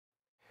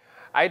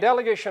A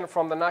delegation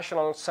from the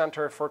National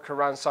Center for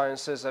Quran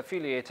Sciences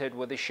affiliated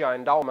with the Shia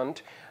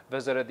Endowment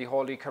visited the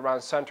Holy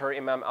Quran Center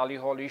Imam Ali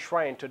Holy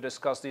Shrine to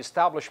discuss the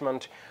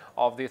establishment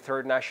of the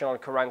third National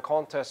Quran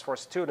Contest for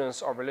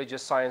students of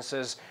religious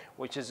sciences,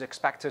 which is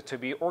expected to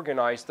be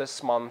organized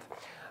this month.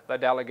 The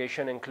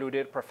delegation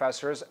included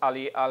Professors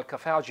Ali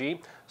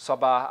Al-Khafaji,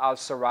 Sabah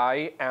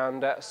Al-Sarai,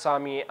 and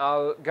Sami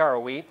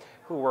Al-Gharawi,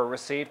 who were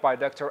received by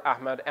Dr.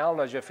 Ahmed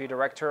Al-Najafi,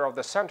 director of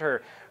the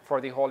Center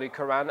for the Holy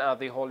Quran at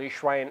the Holy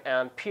Shrine,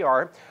 and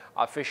PR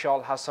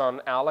official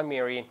Hassan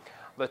Al-Amri.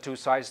 The two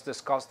sides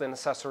discussed the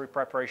necessary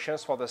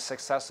preparations for the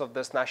success of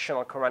this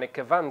national Quranic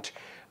event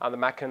and the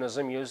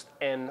mechanism used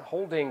in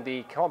holding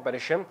the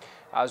competition,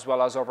 as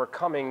well as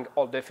overcoming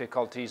all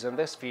difficulties in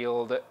this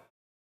field.